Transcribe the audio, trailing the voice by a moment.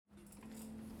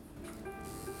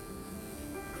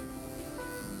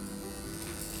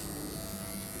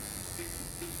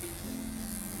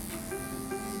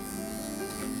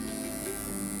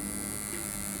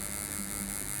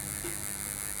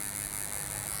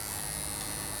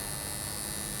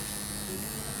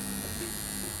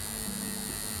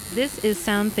This is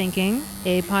Sound Thinking,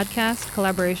 a podcast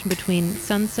collaboration between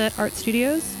Sunset Art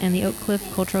Studios and the Oak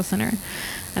Cliff Cultural Center.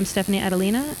 I'm Stephanie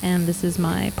Adelina, and this is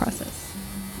my process.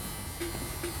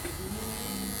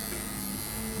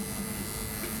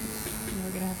 And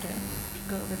we're going to have to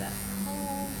go over that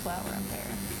whole flower up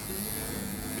there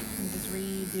and just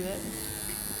redo it,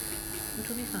 which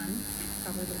will be fun.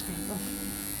 Probably a little painful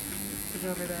to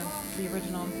go over the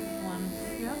original one.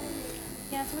 Yeah.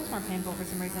 Yeah, it's always more painful for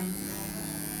some reason.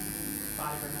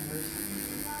 Body remembers.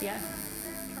 Yeah.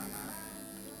 Trauma.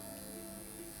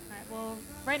 Alright, well,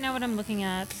 right now what I'm looking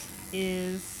at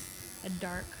is a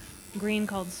dark green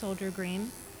called Soldier Green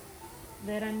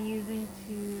that I'm using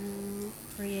to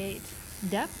create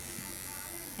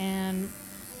depth and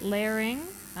layering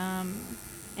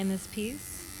in this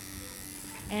piece.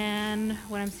 And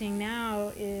what I'm seeing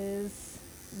now is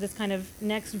this kind of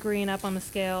next green up on the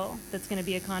scale that's going to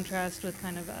be a contrast with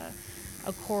kind of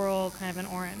a coral, kind of an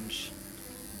orange.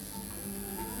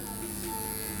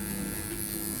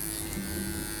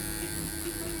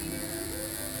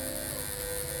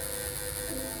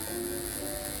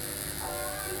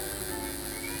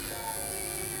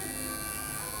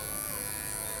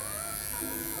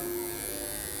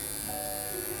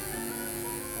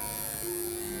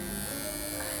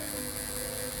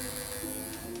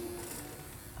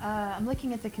 I'm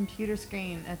looking at the computer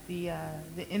screen at the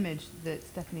image that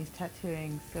Stephanie's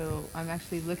tattooing, so I'm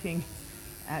actually looking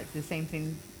at the same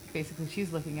thing basically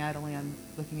she's looking at, only I'm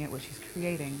looking at what she's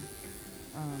creating.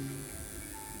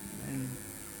 And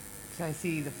so I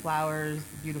see the flowers,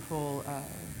 the beautiful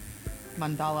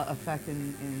mandala effect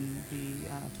in the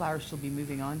flowers she'll be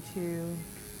moving on to.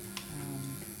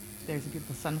 There's a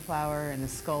beautiful sunflower and the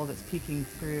skull that's peeking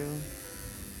through.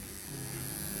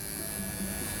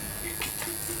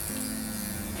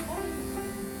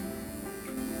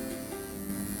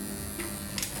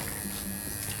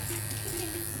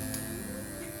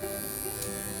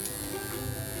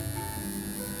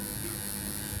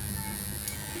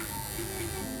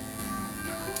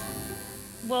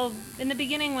 Well, in the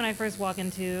beginning, when I first walk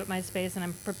into my space and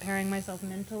I'm preparing myself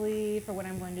mentally for what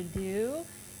I'm going to do,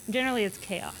 generally it's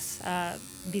chaos.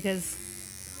 Because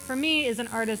for me, as an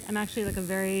artist, I'm actually like a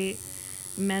very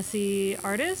messy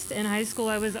artist. In high school,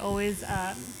 I was always...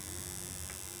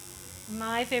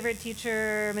 my favorite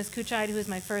teacher, Miss Kuchide, who was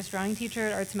my first drawing teacher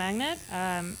at Arts Magnet,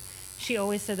 she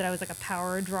always said that I was like a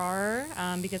power drawer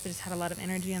because I just had a lot of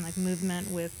energy and like movement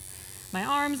with my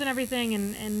arms and everything,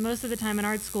 and most of the time in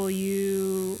art school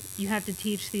you have to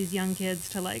teach these young kids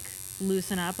to like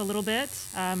loosen up a little bit,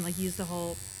 like use the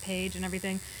whole page and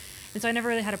everything, and so I never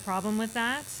really had a problem with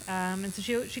that, and so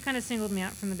she kind of singled me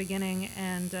out from the beginning.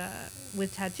 And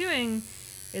with tattooing,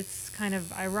 it's kind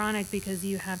of ironic because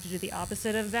you have to do the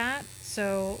opposite of that.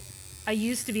 So I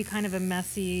used to be kind of a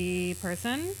messy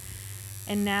person,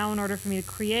 and now in order for me to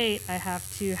create, I have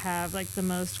to have like the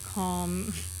most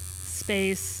calm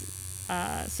space,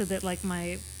 so that like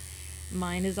my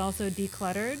mind is also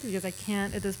decluttered, because I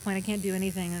can't, at this point, I can't do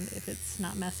anything if it's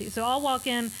not messy. So I'll walk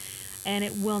in and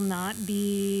it will not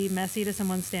be messy to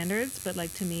someone's standards, but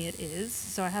like to me it is.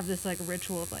 So I have this like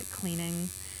ritual of like cleaning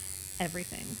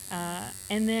everything.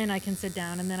 And then I can sit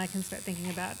down and then I can start thinking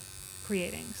about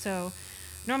creating. So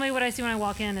normally what I see when I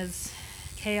walk in is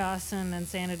chaos and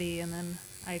insanity, and then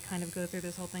I kind of go through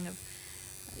this whole thing of,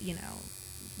 you know,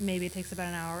 maybe it takes about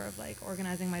an hour of like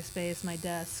organizing my space, my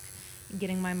desk,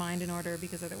 getting my mind in order,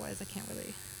 because otherwise I can't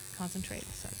really concentrate.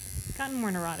 So I've gotten more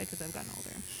neurotic as I've gotten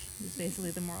older. Is basically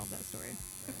the moral of that story.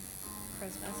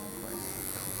 Christmas, of course.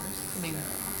 I mean,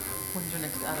 when's your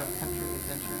next out-of-country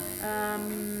adventure?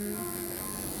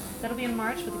 That'll be in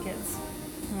March with the kids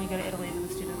when we go to Italy to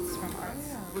the students from arts.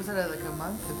 Yeah. Was that like a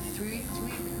month? 3 weeks? 2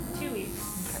 weeks? 2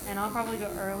 weeks. Okay. And I'll probably go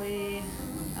early.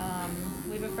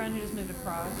 We have a friend who just moved to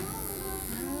Prague.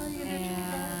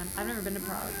 And I've never been to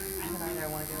Prague. I haven't either. I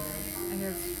want to go there. I hear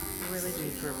it's really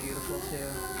Super beautiful too.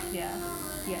 Yeah,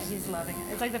 he's loving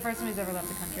it. It's like the first time he's ever left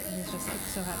the country, and he's just like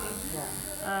so happy.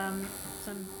 Yeah.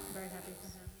 So I'm very happy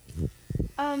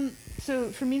for him. So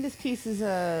for me, this piece is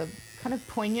kind of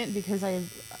poignant because I've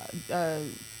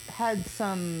had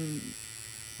some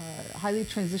highly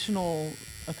transitional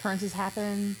occurrences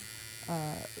happen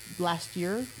last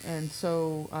year, and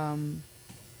so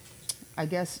I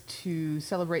guess to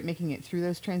celebrate making it through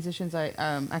those transitions, I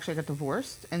actually got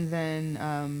divorced, and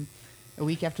then a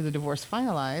week after the divorce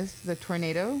finalized, the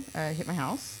tornado hit my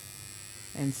house,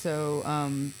 and so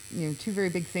two very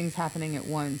big things happening at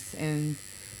once, and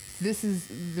this is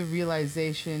the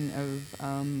realization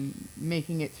of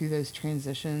making it through those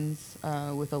transitions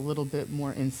with a little bit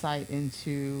more insight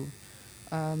into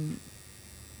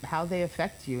how they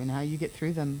affect you and how you get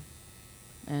through them.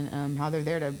 and how they're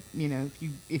there to,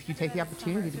 if you take the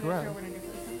opportunity to grow.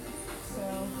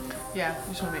 So Yeah, I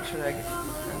just want to make sure that I get.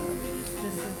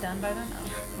 this is done by then?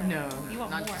 Oh, No, You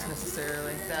want not more? just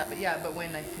necessarily that, but yeah, but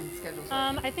when I can schedule.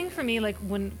 I think for me, like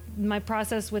when my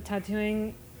process with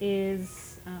tattooing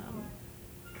is,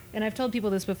 and I've told people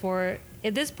this before.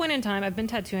 At this point in time, I've been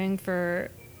tattooing for,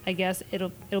 I guess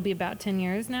it'll be about 10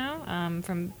 years now,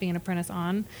 from being an apprentice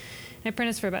on. I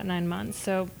apprenticed for about 9 months,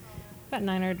 so about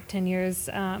 9 or 10 years.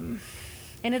 And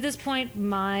at this point,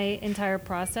 my entire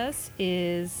process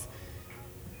is.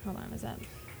 Hold on, is that?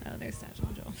 Oh, there's Satchel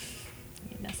and Joel.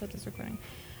 I messed up this recording.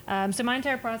 So my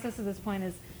entire process at this point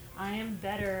is I am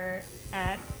better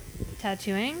at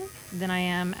tattooing than I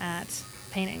am at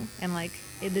painting, and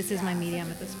this is my medium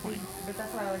at this point. But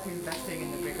that's why I like investing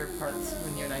in the bigger parts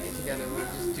when you and I get together. We'll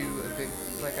just do a big,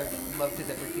 I've loved it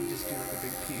that we can just do a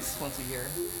big piece once a year.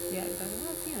 Yeah, exactly.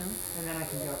 Well, And then I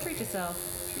can go. treat yourself.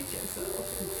 Treat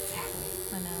yourself.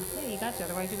 Exactly. I know. Hey, you got to,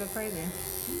 otherwise you go crazy.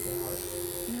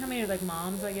 You know how many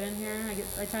moms I get in here?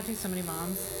 I tattoo so many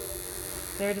moms.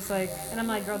 They're just and I'm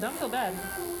like, girl, don't feel bad.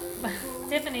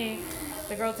 Tiffany,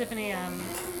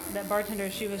 that bartender,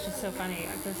 she was just so funny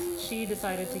because she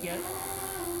decided to get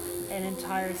an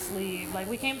entire sleeve.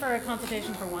 We came for a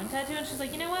consultation for one tattoo, and she's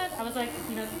like, you know what? I was like,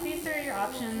 these are your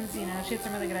options. She had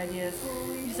some really good ideas.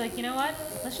 She's like, you know what?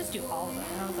 Let's just do all of them.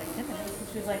 And I was like, Tiffany.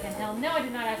 She was like, and hell no, I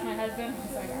did not ask my husband. I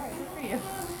was like, all right, good for you.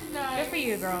 Good for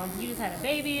you, girl. You just had a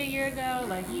baby a year ago.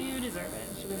 You deserve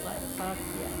it. She was like, fuck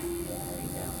yeah. There you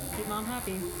go. Keep mom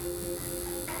happy.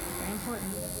 Very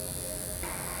important.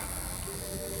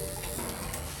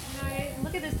 When I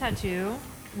look at this tattoo,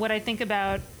 what I think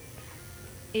about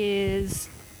is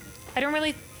I don't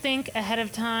really think ahead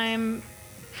of time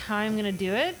how I'm going to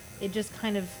do it. It just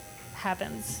kind of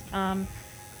happens.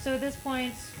 So at this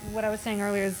point, what I was saying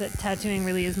earlier is that tattooing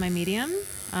really is my medium.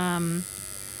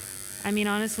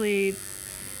 Honestly,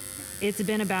 it's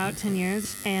been about 10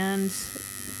 years, and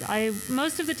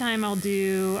most of the time I'll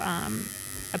do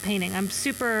a painting. I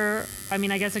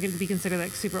guess I could be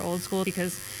considered super old school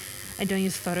because I don't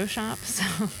use Photoshop. So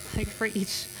for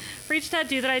each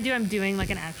tattoo that I do, I'm doing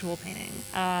an actual painting,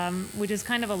 which is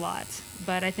kind of a lot.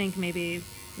 But I think maybe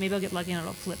I'll get lucky and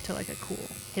it'll flip to a cool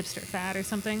hipster fad or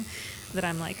something that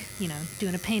I'm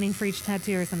doing a painting for each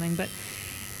tattoo or something. But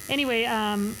anyway,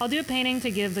 I'll do a painting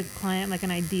to give the client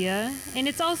an idea, and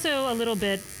it's also a little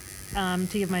bit to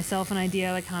give myself an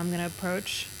idea how I'm going to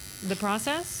approach the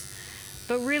process.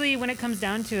 But really, when it comes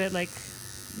down to it,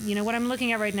 what I'm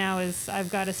looking at right now is I've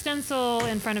got a stencil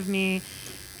in front of me,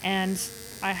 and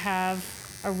I have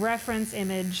a reference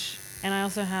image, and I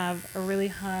also have a really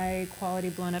high quality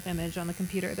blown up image on the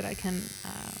computer that I can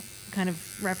kind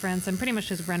of reference. I'm pretty much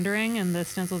just rendering, and the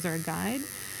stencils are a guide.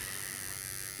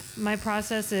 My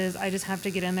process is I just have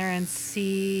to get in there and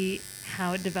see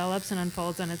how it develops and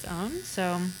unfolds on its own.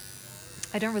 So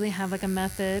I don't really have a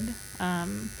method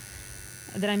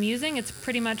that I'm using. It's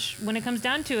pretty much, when it comes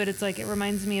down to it, it's it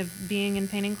reminds me of being in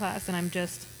painting class, and I'm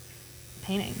just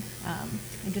painting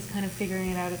and just kind of figuring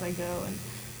it out as I go, and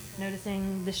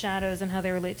noticing the shadows and how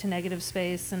they relate to negative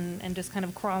space, and just kind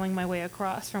of crawling my way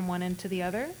across from one end to the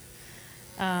other.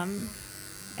 And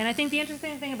I think the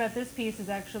interesting thing about this piece is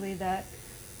actually that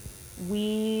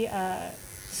we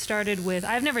started with,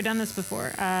 I've never done this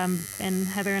before, and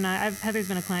Heather and Heather's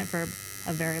been a client for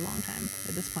a very long time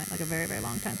at this point, a very, very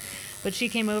long time. But she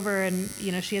came over and,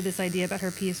 she had this idea about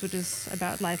her piece, which is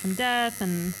about life and death,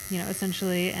 and,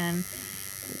 essentially, and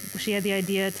she had the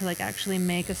idea to actually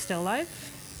make a still life,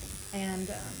 and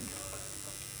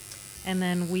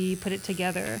then we put it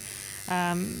together.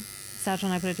 Satchel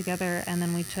and I put it together, and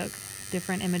then we took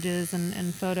different images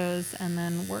and photos, and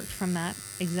then worked from that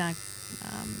exact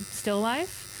still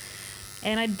life.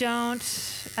 And I don't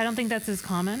think that's as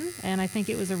common, and I think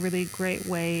it was a really great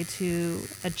way to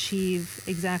achieve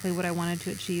exactly what I wanted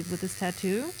to achieve with this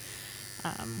tattoo,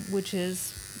 which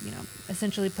is,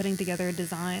 essentially putting together a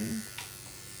design.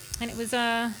 And it was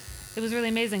really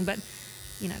amazing. But,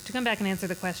 to come back and answer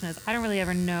the question is, I don't really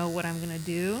ever know what I'm going to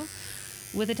do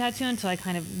with a tattoo until I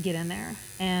kind of get in there.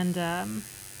 And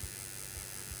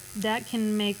that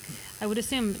can I would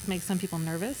assume it makes some people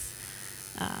nervous.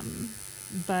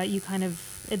 But you kind of,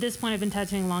 at this point I've been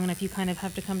tattooing long enough, you kind of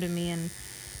have to come to me and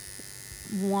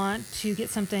want to get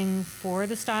something for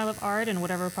the style of art and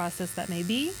whatever process that may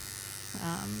be.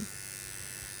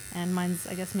 And mine's,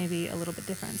 I guess, maybe a little bit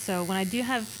different. So when I do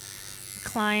have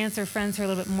clients or friends who are a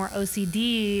little bit more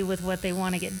OCD with what they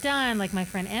want to get done, like my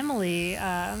friend Emily,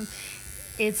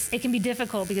 it can be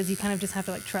difficult because you kind of just have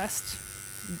to trust,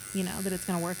 that it's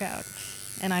going to work out.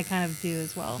 And I kind of do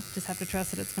as well. Just have to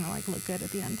trust that it's going to look good at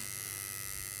the end.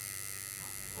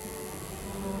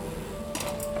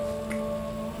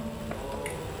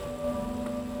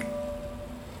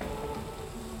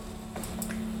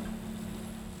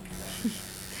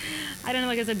 I don't know,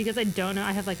 like I said, because I don't know,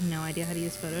 I have like no idea how to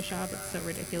use Photoshop. It's so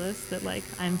ridiculous that like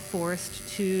I'm forced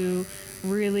to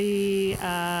really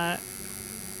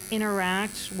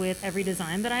interact with every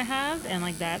design that I have, and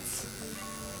like that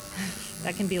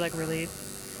can be like really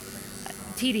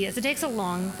tedious. It takes a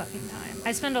long fucking time.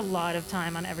 I spend a lot of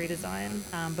time on every design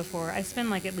before. I spend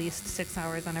like at least 6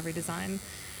 hours on every design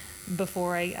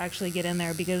before I actually get in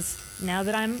there, because now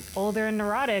that I'm older and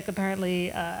neurotic,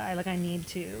 apparently I need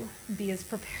to be as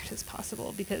prepared as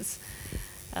possible, because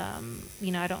I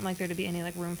don't like there to be any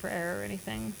like room for error or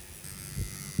anything.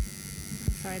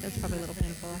 Sorry, that's probably a little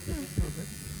painful.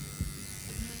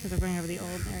 Because we're going over the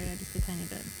old area just a tiny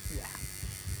bit. Yeah.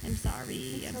 I'm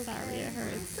sorry. I'm sorry. It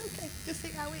hurts. It's okay. Just say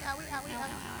owie, owie, owie,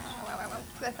 owie, owie, owie,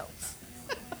 owie. That helps.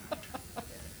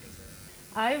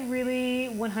 I really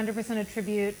 100%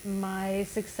 attribute my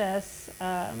success,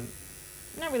 not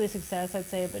really success, I'd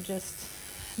say, but just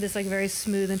this like very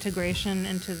smooth integration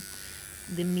into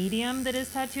the medium that is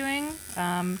tattooing,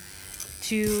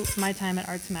 to my time at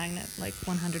Arts Magnet, like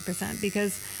 100%.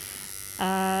 Because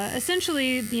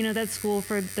essentially, that school,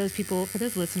 for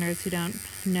those listeners who don't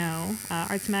know,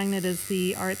 Arts Magnet is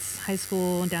the arts high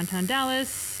school in downtown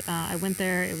Dallas. I went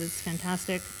there. It was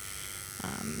fantastic.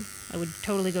 I would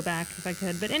totally go back if I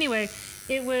could. But anyway,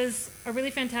 it was a really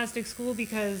fantastic school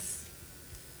because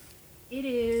it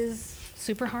is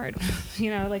super hard.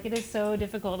 It is so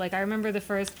difficult. Like, I remember the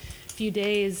first few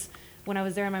days when I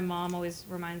was there, and my mom always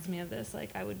reminds me of this.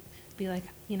 Like, I would be like,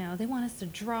 they want us to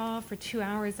draw for 2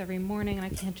 hours every morning, and I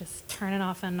can't just turn it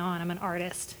off and on. I'm an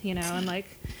artist, and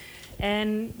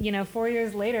 4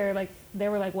 years later, like, they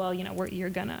were like, well, you're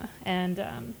gonna.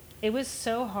 And it was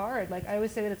so hard. Like, I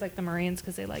always say that it's like the Marines,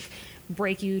 because they like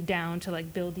break you down to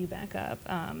like build you back up.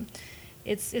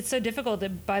 It's so difficult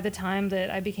that by the time that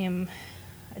I became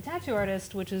a tattoo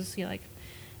artist, which is like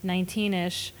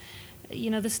 19-ish,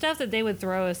 the stuff that they would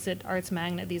throw us at Arts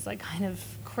Magnet, these like kind of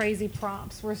crazy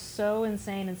prompts, were so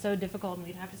insane and so difficult, and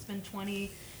we'd have to spend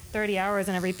 20-30 hours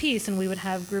on every piece, and we would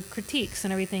have group critiques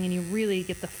and everything, and you really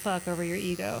get the fuck over your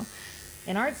ego.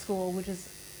 In art school, which is,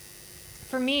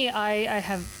 for me, I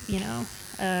have,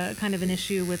 kind of an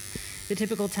issue with the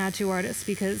typical tattoo artist,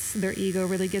 because their ego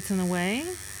really gets in the way.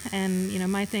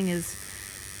 And, my thing is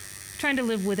trying to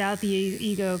live without the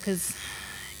ego, because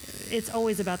it's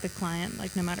always about the client,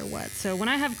 like, no matter what. So when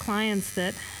I have clients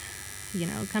that,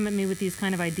 come at me with these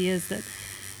kind of ideas that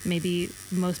maybe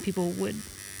most people would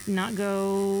not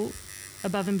go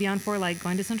above and beyond for, like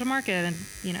going to Central Market and,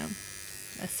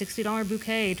 a $60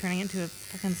 bouquet, turning it into a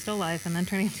fucking still life, and then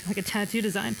turning it into like a tattoo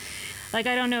design. Like,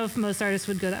 I don't know if most artists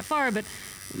would go that far, but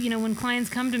when clients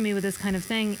come to me with this kind of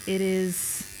thing, it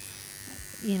is,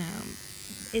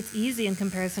 it's easy in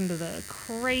comparison to the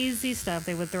crazy stuff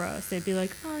they would throw us. They'd be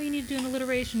like, oh, you need to do an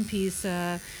alliteration piece,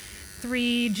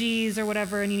 3 Gs or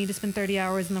whatever, and you need to spend 30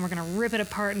 hours, and then we're going to rip it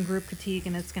apart in group critique,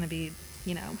 and it's going to be,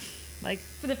 like,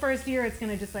 for the first year, it's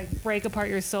going to just like break apart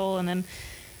your soul, and then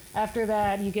after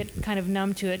that, you get kind of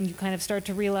numb to it, and you kind of start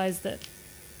to realize that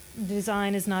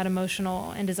design is not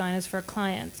emotional, and design is for a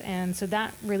client. And so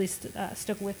that really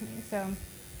stuck with me. So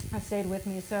that stayed with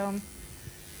me. So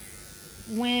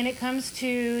when it comes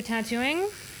to tattooing,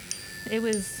 it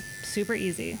was super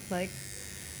easy. Like,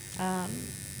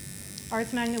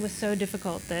 Arts Magnet was so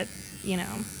difficult that,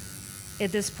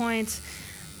 at this point,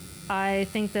 I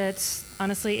think that,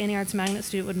 honestly, any Arts Magnet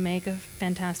student would make a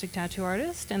fantastic tattoo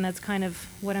artist, and that's kind of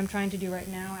what I'm trying to do right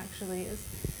now, actually, is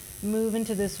move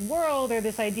into this world, or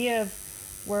this idea of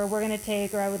where we're going to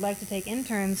take, or I would like to take,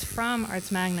 interns from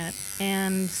Arts Magnet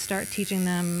and start teaching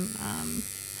them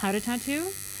how to tattoo.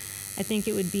 I think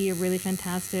it would be a really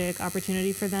fantastic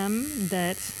opportunity for them,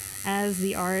 that as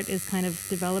the art is kind of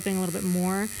developing a little bit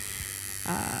more,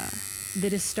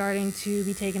 that is starting to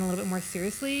be taken a little bit more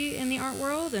seriously in the art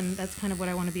world, and that's kind of what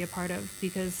I want to be a part of,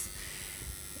 because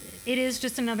it is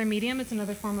just another medium, it's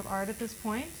another form of art at this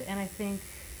point, and I think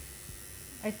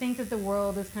that the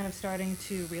world is kind of starting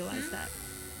to realize that.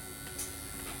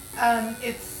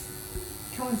 It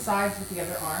coincides with the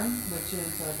other arm, which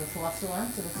is the celestial arm.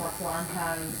 So the celestial arm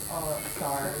has all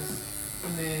stars, the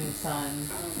moon, sun,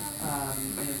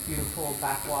 and a beautiful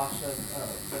backwash of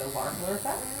the Larkler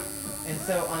effect. And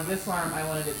so on this arm, I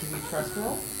wanted it to be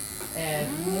terrestrial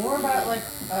and more about like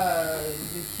the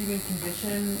human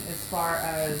condition as far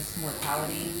as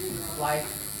mortality, life,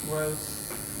 growth,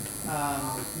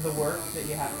 the work that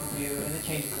you have to do, and the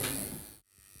changes that we make.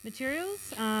 Materials?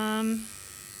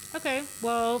 Okay,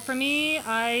 well, for me,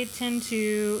 I tend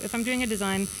to, if I'm doing a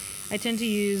design, I tend to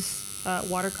use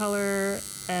watercolor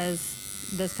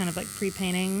as this kind of like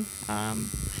pre-painting.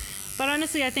 But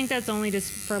honestly, I think that's only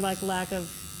just for like lack of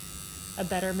a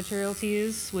better material to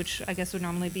use, which I guess would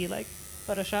normally be like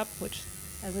Photoshop, which,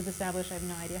 as we've established, I have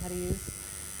no idea how to use.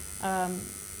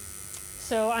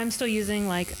 So I'm still using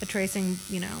like a tracing,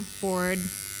 board,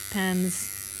 pens,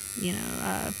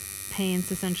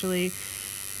 paints, essentially,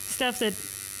 stuff that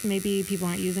maybe people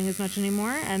aren't using as much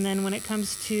anymore. And then when it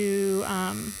comes to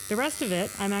the rest of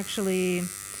it, I'm actually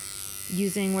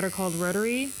using what are called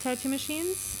rotary tattoo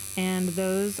machines. And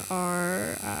those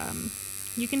are,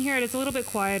 you can hear it, it's a little bit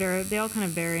quieter. They all kind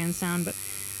of vary in sound, but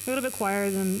they're a little bit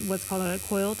quieter than what's called a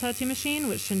coil tattoo machine,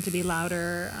 which tend to be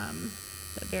louder,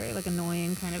 that very like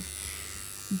annoying kind of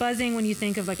buzzing when you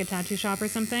think of like a tattoo shop or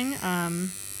something.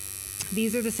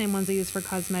 These are the same ones I use for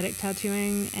cosmetic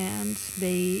tattooing, and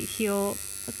they heal.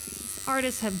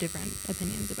 Artists have different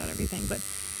opinions about everything, but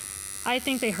I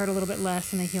think they hurt a little bit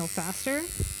less and they heal faster.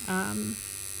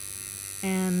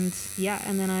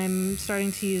 And then I'm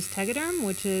starting to use Tegaderm,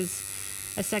 which is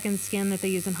a second skin that they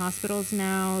use in hospitals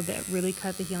now that really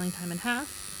cut the healing time in half.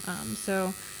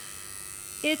 So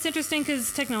it's interesting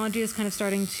because technology is kind of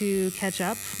starting to catch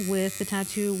up with the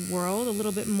tattoo world a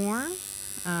little bit more.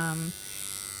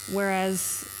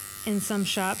 Whereas in some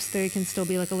shops, they can still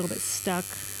be like a little bit stuck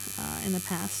in the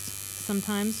past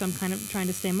sometimes. So I'm kind of trying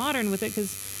to stay modern with it,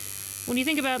 because when you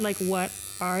think about like what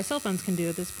our cell phones can do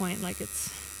at this point, like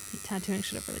tattooing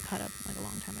should have really caught up like a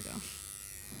long time ago.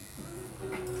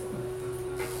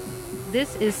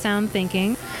 This is Sound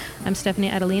Thinking. I'm Stephanie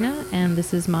Adelina, and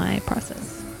this is my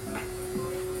process.